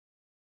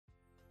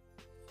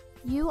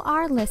You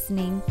are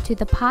listening to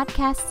the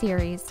podcast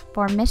series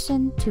for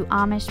Mission to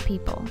Amish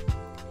People.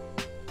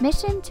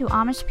 Mission to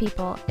Amish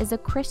People is a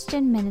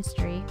Christian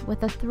ministry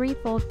with a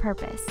threefold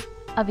purpose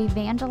of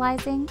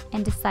evangelizing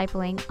and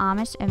discipling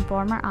Amish and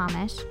former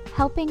Amish,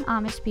 helping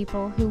Amish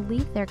people who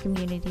leave their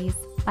communities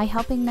by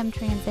helping them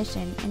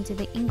transition into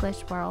the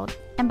English world,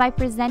 and by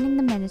presenting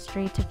the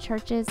ministry to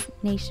churches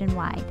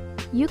nationwide.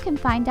 You can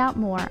find out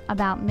more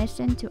about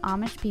Mission to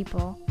Amish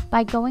People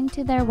by going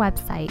to their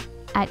website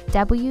at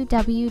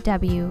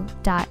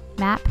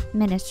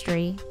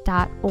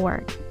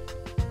www.mapministry.org.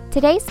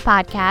 Today's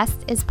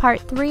podcast is part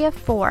 3 of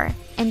 4,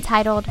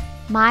 entitled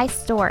My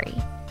Story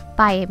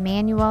by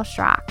Emmanuel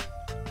Schrock.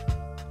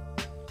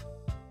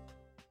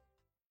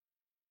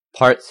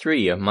 Part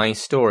 3 of My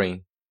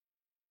Story.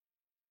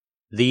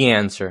 The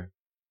Answer.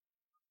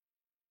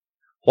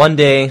 One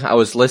day, I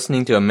was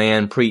listening to a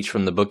man preach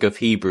from the book of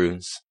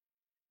Hebrews.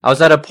 I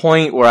was at a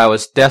point where I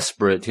was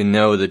desperate to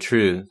know the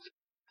truth.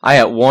 I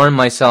had worn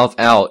myself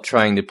out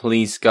trying to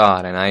please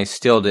God, and I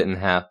still didn't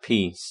have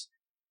peace.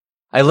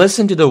 I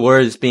listened to the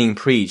words being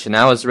preached, and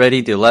I was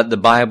ready to let the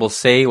Bible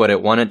say what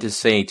it wanted to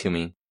say to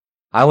me.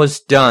 I was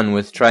done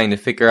with trying to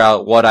figure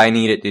out what I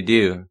needed to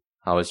do.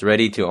 I was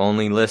ready to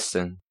only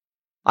listen.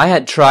 I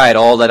had tried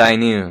all that I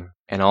knew,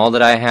 and all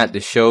that I had to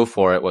show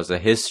for it was a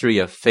history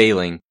of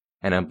failing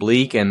and a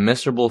bleak and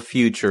miserable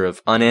future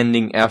of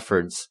unending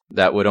efforts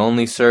that would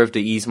only serve to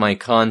ease my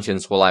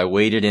conscience while I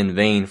waited in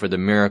vain for the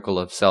miracle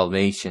of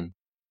salvation.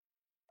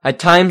 At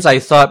times I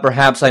thought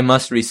perhaps I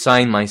must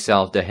resign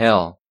myself to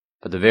hell,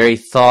 but the very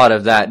thought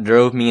of that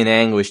drove me in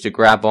anguish to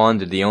grab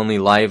onto the only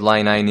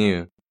lifeline I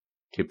knew,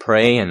 to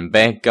pray and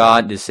beg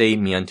God to save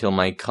me until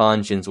my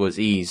conscience was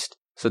eased,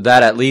 so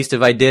that at least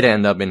if I did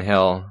end up in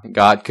hell,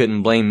 God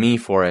couldn't blame me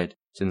for it,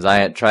 since I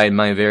had tried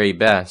my very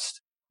best.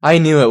 I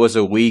knew it was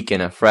a weak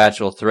and a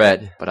fragile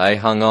threat, but I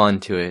hung on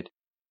to it.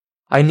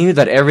 I knew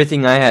that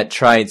everything I had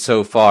tried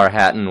so far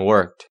hadn't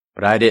worked,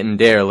 but I didn't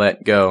dare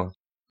let go.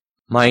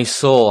 My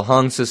soul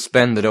hung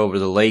suspended over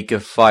the lake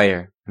of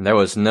fire, and there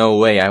was no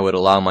way I would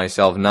allow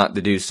myself not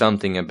to do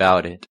something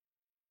about it.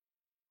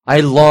 I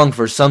longed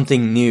for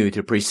something new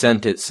to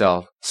present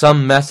itself,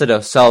 some method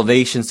of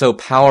salvation so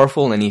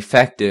powerful and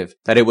effective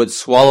that it would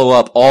swallow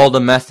up all the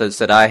methods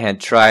that I had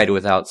tried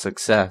without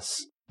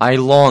success. I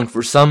longed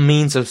for some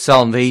means of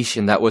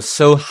salvation that was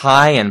so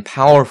high and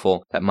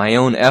powerful that my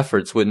own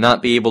efforts would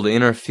not be able to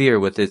interfere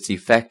with its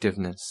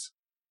effectiveness.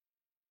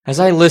 As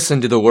I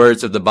listened to the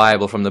words of the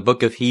Bible from the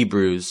book of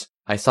Hebrews,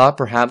 I thought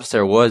perhaps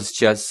there was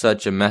just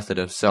such a method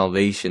of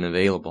salvation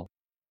available.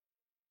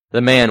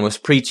 The man was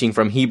preaching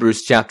from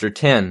Hebrews chapter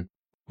 10,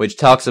 which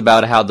talks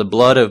about how the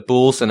blood of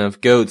bulls and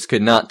of goats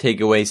could not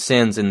take away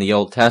sins in the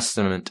Old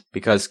Testament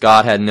because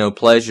God had no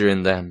pleasure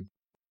in them.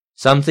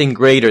 Something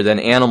greater than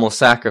animal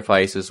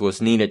sacrifices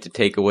was needed to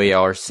take away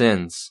our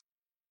sins.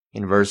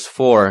 In verse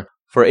 4,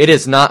 "For it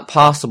is not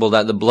possible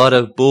that the blood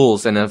of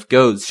bulls and of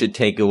goats should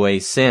take away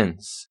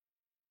sins."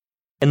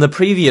 In the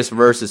previous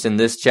verses in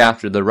this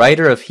chapter, the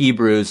writer of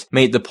Hebrews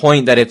made the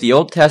point that if the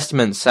Old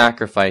Testament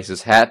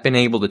sacrifices had been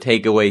able to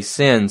take away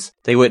sins,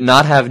 they would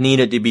not have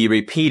needed to be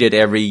repeated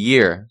every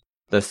year.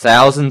 The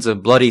thousands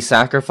of bloody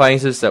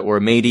sacrifices that were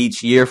made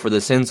each year for the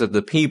sins of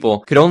the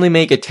people could only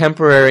make a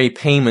temporary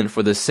payment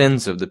for the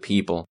sins of the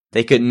people.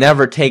 They could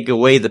never take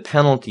away the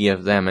penalty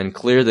of them and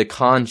clear the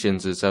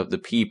consciences of the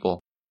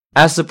people.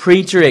 As the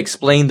preacher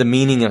explained the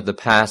meaning of the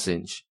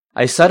passage,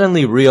 I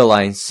suddenly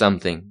realized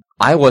something.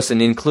 I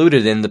wasn't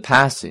included in the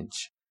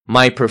passage.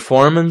 My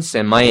performance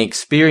and my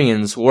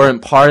experience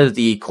weren't part of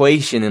the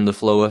equation in the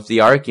flow of the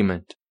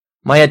argument.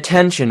 My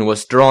attention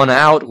was drawn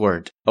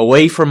outward,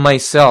 away from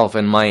myself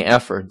and my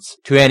efforts,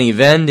 to an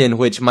event in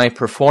which my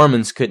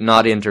performance could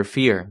not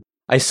interfere.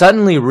 I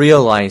suddenly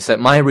realized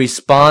that my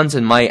response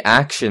and my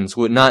actions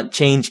would not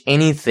change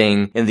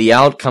anything in the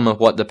outcome of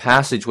what the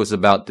passage was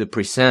about to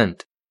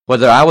present.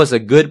 Whether I was a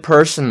good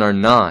person or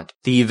not,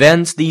 the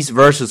events these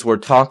verses were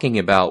talking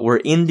about were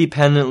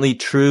independently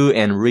true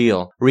and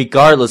real,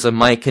 regardless of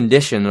my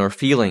condition or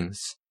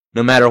feelings.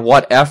 No matter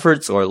what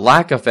efforts or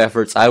lack of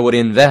efforts I would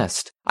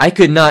invest, I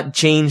could not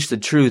change the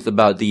truth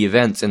about the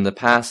events in the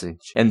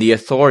passage, and the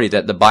authority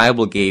that the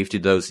Bible gave to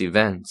those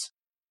events.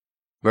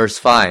 Verse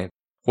 5,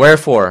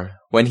 "Wherefore,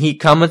 when he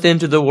cometh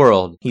into the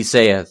world, he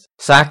saith,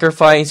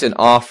 Sacrifice and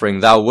offering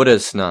thou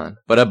wouldest not,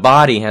 but a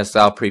body hast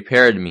thou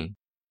prepared me.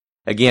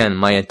 Again,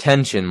 my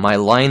attention, my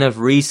line of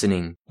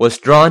reasoning, was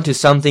drawn to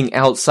something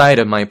outside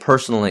of my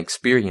personal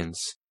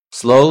experience.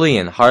 Slowly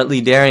and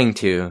hardly daring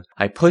to,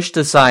 I pushed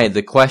aside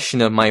the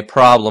question of my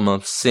problem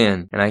of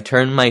sin, and I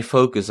turned my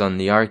focus on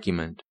the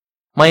argument.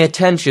 My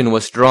attention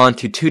was drawn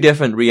to two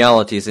different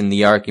realities in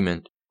the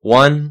argument.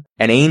 One,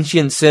 an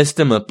ancient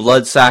system of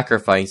blood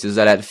sacrifices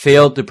that had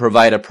failed to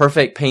provide a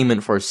perfect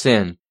payment for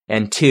sin,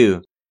 and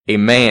two, a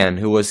man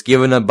who was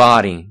given a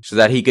body so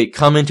that he could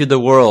come into the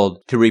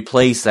world to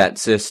replace that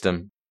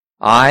system.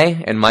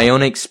 I and my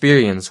own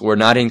experience were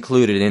not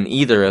included in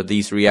either of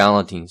these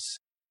realities.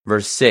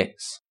 Verse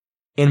 6,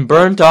 In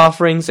burnt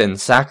offerings and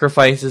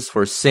sacrifices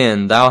for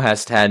sin thou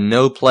hast had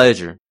no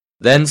pleasure.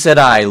 Then said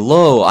I,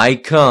 Lo, I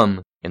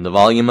come. In the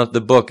volume of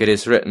the book it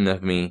is written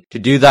of me, to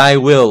do thy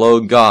will,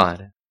 O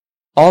God.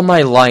 All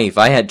my life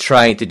I had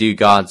tried to do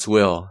God's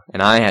will,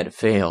 and I had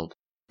failed.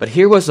 But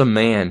here was a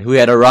man who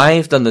had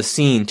arrived on the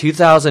scene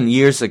 2,000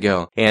 years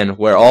ago, and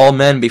where all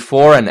men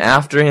before and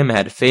after him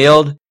had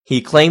failed,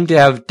 he claimed to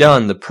have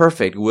done the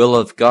perfect will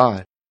of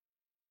God.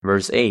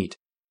 Verse 8.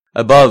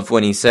 Above,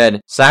 when he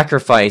said,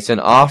 Sacrifice and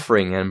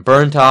offering and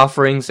burnt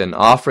offerings and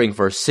offering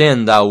for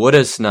sin thou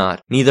wouldest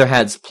not, neither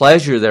hadst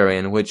pleasure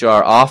therein which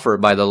are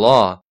offered by the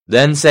law.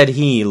 Then said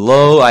he,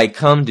 Lo, I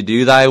come to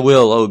do thy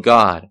will, O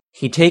God.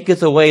 He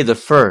taketh away the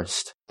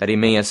first, that he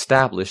may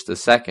establish the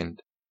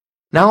second.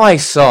 Now I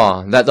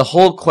saw that the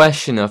whole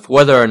question of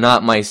whether or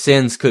not my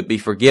sins could be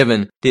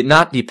forgiven did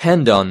not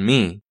depend on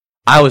me.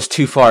 I was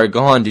too far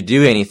gone to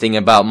do anything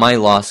about my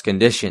lost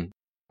condition.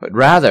 But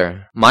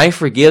rather, my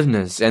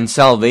forgiveness and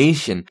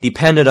salvation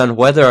depended on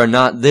whether or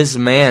not this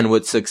man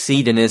would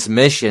succeed in his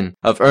mission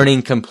of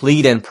earning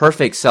complete and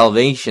perfect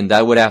salvation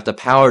that would have the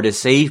power to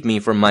save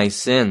me from my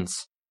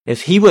sins.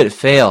 If he would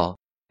fail,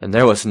 then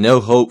there was no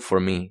hope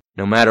for me,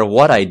 no matter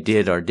what I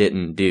did or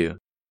didn't do.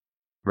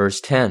 Verse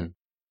 10.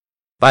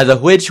 By the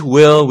which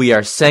will we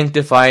are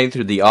sanctified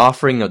through the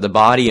offering of the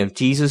body of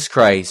Jesus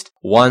Christ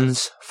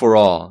once for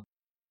all.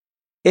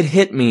 It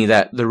hit me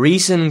that the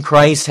reason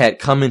Christ had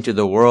come into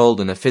the world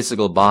in a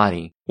physical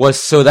body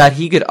was so that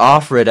he could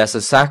offer it as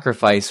a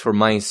sacrifice for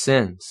my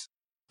sins.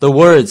 The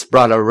words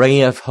brought a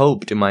ray of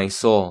hope to my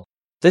soul.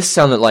 This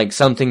sounded like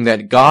something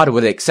that God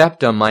would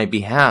accept on my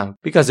behalf,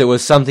 because it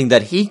was something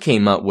that he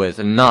came up with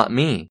and not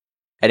me.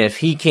 And if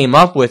he came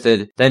up with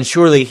it, then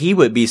surely he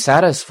would be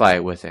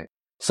satisfied with it.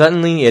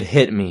 Suddenly it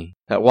hit me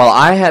that while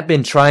I had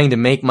been trying to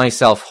make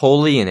myself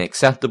holy and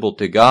acceptable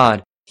to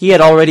God, he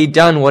had already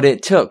done what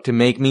it took to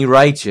make me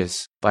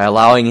righteous by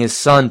allowing his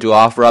Son to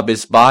offer up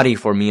his body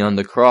for me on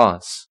the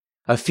cross.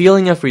 A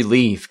feeling of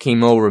relief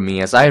came over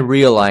me as I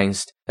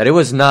realized that it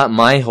was not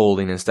my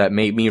holiness that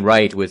made me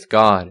right with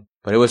God,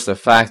 but it was the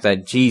fact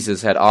that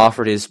Jesus had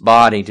offered his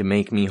body to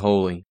make me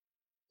holy.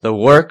 The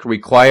work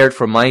required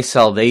for my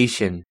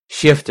salvation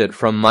shifted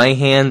from my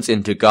hands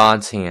into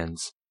God's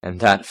hands, and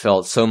that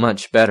felt so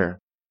much better,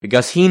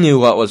 because he knew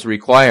what was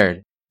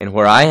required, and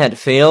where I had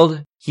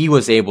failed, he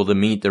was able to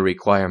meet the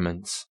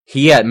requirements.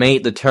 He had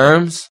made the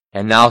terms,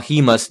 and now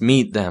he must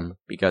meet them,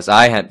 because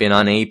I had been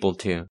unable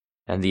to.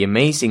 And the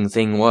amazing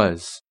thing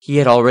was, he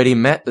had already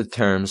met the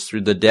terms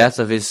through the death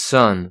of his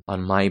Son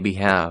on my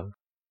behalf.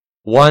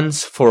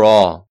 Once for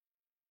all.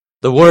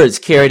 The words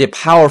carried a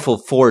powerful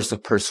force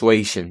of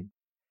persuasion.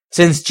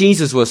 Since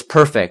Jesus was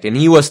perfect, and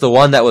he was the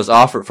one that was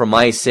offered for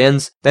my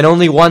sins, then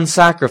only one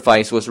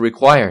sacrifice was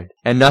required,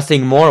 and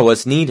nothing more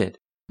was needed.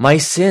 My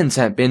sins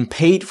had been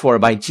paid for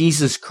by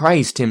Jesus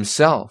Christ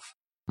himself.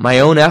 My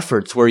own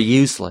efforts were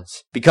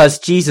useless, because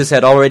Jesus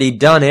had already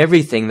done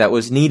everything that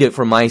was needed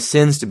for my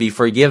sins to be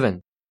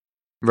forgiven.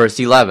 Verse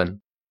 11.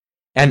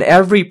 And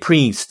every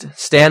priest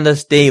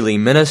standeth daily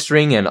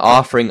ministering and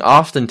offering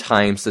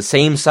oftentimes the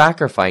same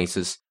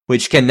sacrifices,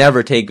 which can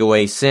never take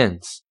away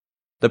sins.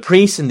 The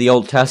priests in the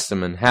Old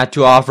Testament had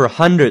to offer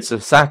hundreds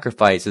of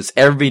sacrifices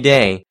every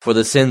day for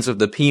the sins of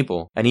the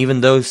people, and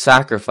even those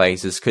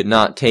sacrifices could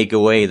not take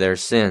away their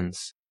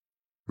sins.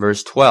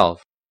 Verse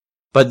 12.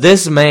 But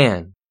this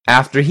man,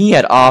 after he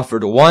had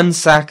offered one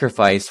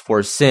sacrifice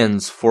for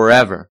sins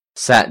forever,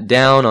 sat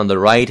down on the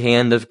right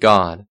hand of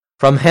God,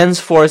 from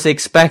henceforth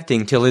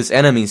expecting till his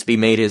enemies be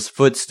made his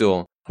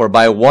footstool, for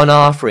by one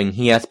offering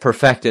he hath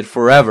perfected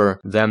forever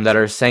them that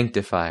are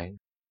sanctified.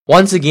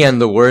 Once again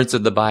the words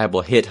of the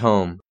Bible hit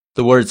home.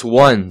 The words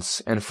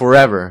once and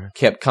forever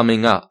kept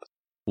coming up.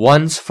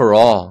 Once for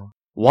all.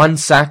 One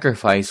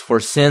sacrifice for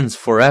sins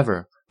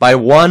forever. By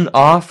one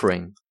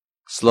offering.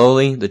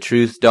 Slowly the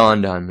truth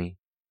dawned on me.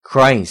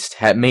 Christ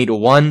had made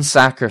one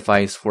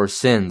sacrifice for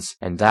sins,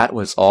 and that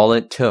was all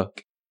it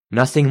took.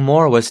 Nothing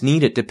more was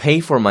needed to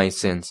pay for my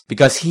sins,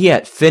 because he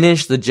had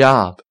finished the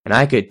job, and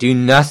I could do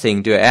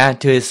nothing to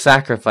add to his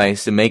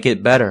sacrifice to make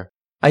it better.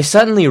 I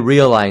suddenly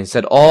realized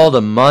that all the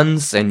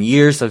months and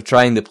years of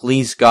trying to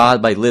please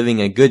God by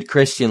living a good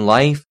Christian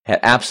life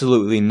had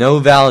absolutely no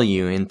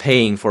value in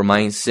paying for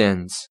my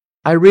sins.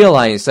 I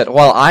realized that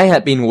while I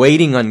had been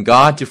waiting on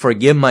God to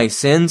forgive my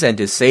sins and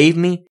to save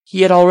me,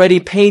 he had already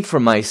paid for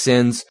my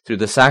sins through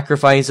the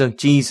sacrifice of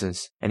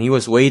Jesus, and he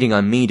was waiting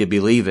on me to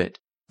believe it.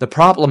 The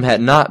problem had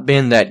not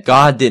been that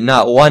God did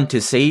not want to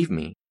save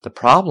me. The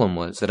problem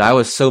was that I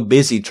was so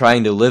busy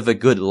trying to live a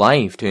good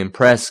life to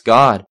impress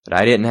God that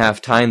I didn't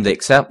have time to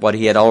accept what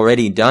he had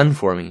already done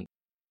for me.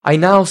 I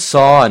now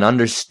saw and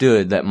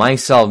understood that my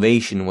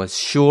salvation was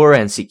sure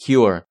and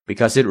secure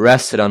because it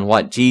rested on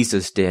what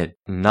Jesus did,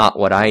 not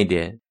what I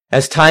did.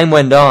 As time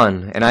went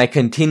on and I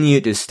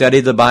continued to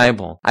study the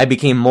Bible, I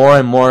became more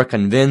and more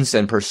convinced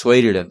and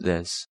persuaded of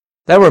this.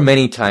 There were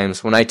many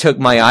times when I took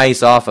my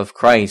eyes off of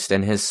Christ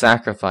and his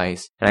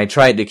sacrifice, and I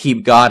tried to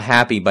keep God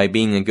happy by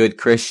being a good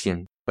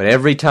Christian. But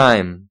every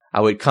time,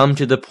 I would come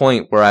to the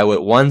point where I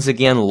would once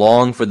again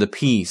long for the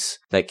peace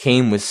that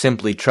came with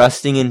simply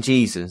trusting in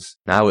Jesus,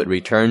 and I would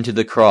return to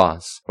the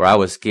cross, where I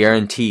was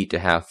guaranteed to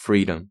have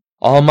freedom.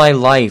 All my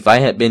life I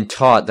had been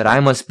taught that I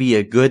must be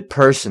a good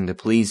person to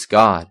please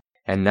God,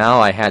 and now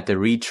I had to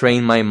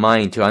retrain my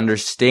mind to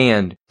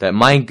understand that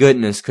my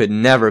goodness could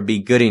never be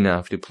good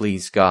enough to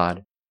please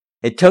God.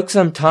 It took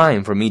some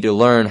time for me to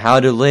learn how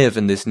to live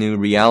in this new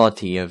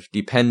reality of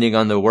depending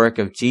on the work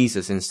of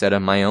Jesus instead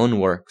of my own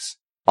works.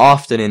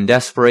 Often in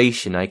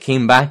desperation, I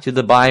came back to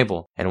the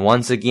Bible and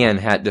once again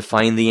had to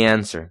find the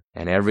answer,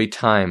 and every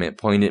time it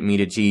pointed me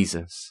to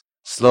Jesus.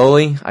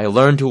 Slowly, I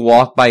learned to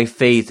walk by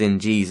faith in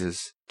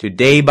Jesus, to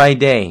day by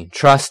day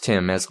trust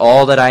Him as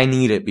all that I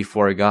needed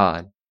before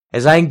God.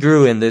 As I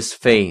grew in this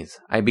faith,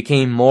 I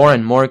became more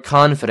and more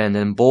confident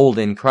and bold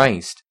in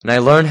Christ, and I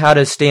learned how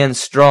to stand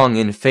strong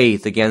in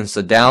faith against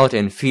the doubt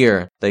and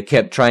fear that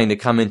kept trying to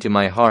come into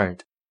my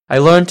heart. I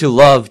learned to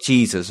love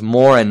Jesus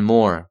more and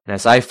more, and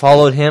as I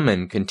followed Him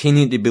and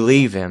continued to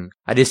believe Him,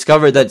 I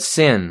discovered that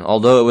sin,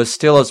 although it was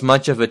still as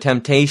much of a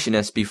temptation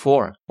as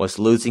before, was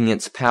losing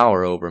its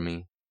power over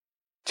me.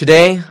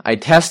 Today, I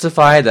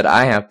testify that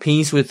I have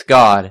peace with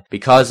God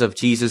because of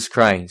Jesus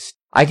Christ.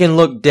 I can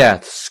look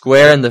death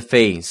square in the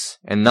face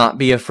and not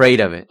be afraid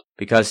of it,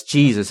 because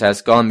Jesus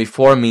has gone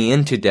before me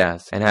into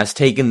death and has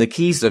taken the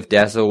keys of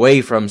death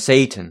away from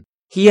Satan.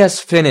 He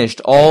has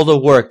finished all the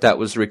work that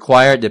was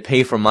required to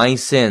pay for my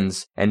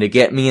sins and to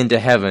get me into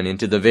heaven,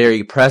 into the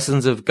very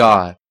presence of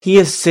God. He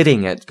is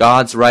sitting at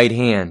God's right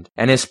hand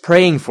and is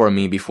praying for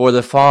me before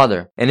the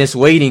Father and is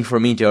waiting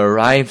for me to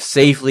arrive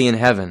safely in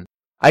heaven.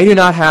 I do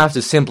not have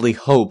to simply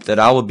hope that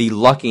I will be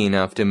lucky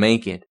enough to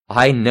make it.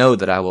 I know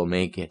that I will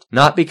make it,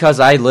 not because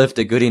I lived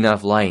a good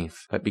enough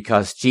life, but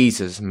because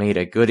Jesus made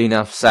a good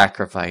enough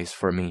sacrifice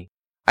for me.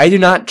 I do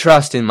not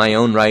trust in my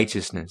own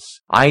righteousness.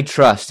 I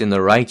trust in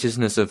the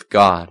righteousness of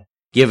God,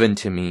 given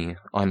to me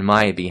on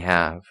my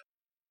behalf.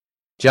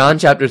 John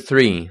chapter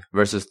 3,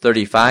 verses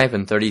 35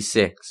 and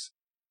 36.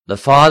 The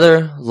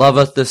Father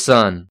loveth the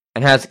Son,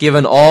 and hath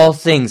given all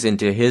things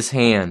into His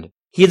hand.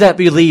 He that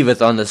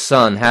believeth on the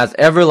Son hath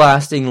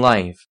everlasting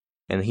life,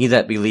 and he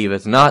that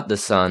believeth not the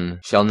Son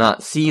shall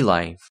not see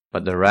life,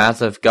 but the wrath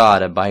of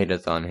God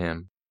abideth on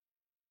him.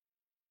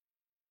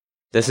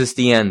 This is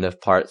the end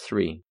of part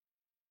 3.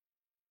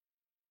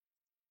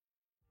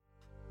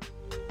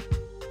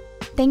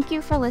 Thank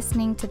you for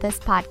listening to this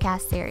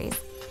podcast series.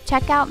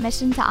 Check out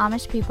Mission to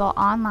Amish People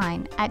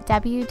online at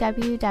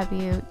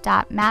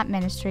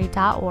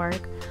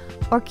www.mapministry.org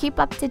or keep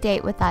up to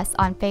date with us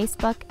on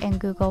Facebook and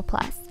Google+.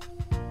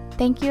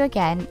 Thank you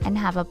again and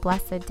have a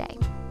blessed day.